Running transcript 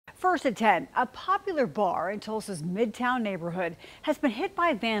First at 10, a popular bar in Tulsa's midtown neighborhood has been hit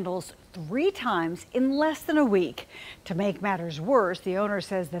by vandals 3 times in less than a week. To make matters worse, the owner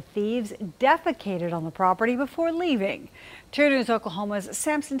says the thieves defecated on the property before leaving. 2 News Oklahoma's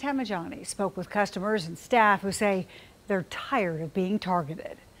Samson Tamijani spoke with customers and staff who say they're tired of being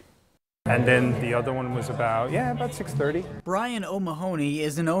targeted. And then the other one was about 6:30. Brian O'Mahony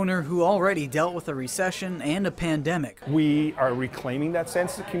is an owner who already dealt with a recession and a pandemic. We are reclaiming that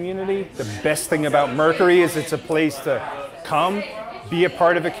sense of community. The best thing about Mercury is it's a place to come, be a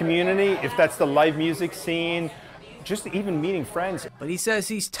part of a community. If that's the live music scene, just even meeting friends. But he says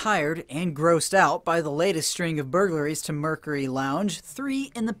he's tired and grossed out by the latest string of burglaries to Mercury Lounge,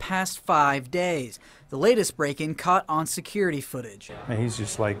 3 in the past 5 days. The latest break-in caught on security footage. And he's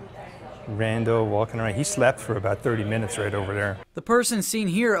just like rando walking around. He slept for about 30 minutes right over there. The person seen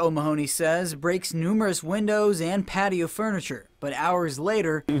here, O'Mahony says, breaks numerous windows and patio furniture. But hours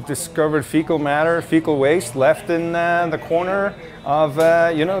later, we discovered fecal matter, fecal waste left in the corner of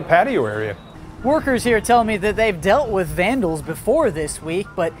the patio area. Workers here tell me that they've dealt with vandals before this week,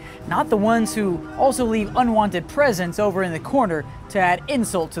 but not the ones who also leave unwanted presents over in the corner to add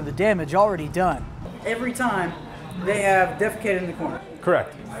insult to the damage already done. Every time they have defecated in the corner.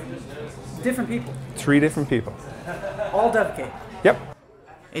 Correct. Different people. 3 different people. All defecate. Yep.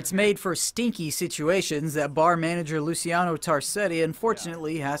 It's made for stinky situations that bar manager Luciano Tarsetti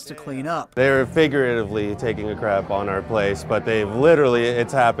unfortunately has to clean up. They're figuratively taking a crap on our place, but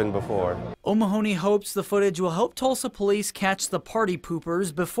it's happened before. O'Mahony hopes the footage will help Tulsa police catch the party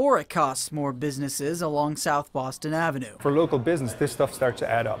poopers before it costs more businesses along South Boston Avenue. For local business, this stuff starts to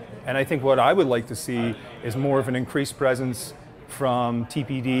add up. And I think what I would like to see is more of an increased presence from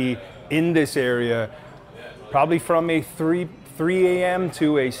TPD in this area, probably from a 3 a.m.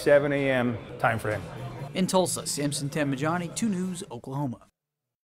 to a 7 a.m. time frame. In Tulsa, Samson Tamijani, 2 News, Oklahoma.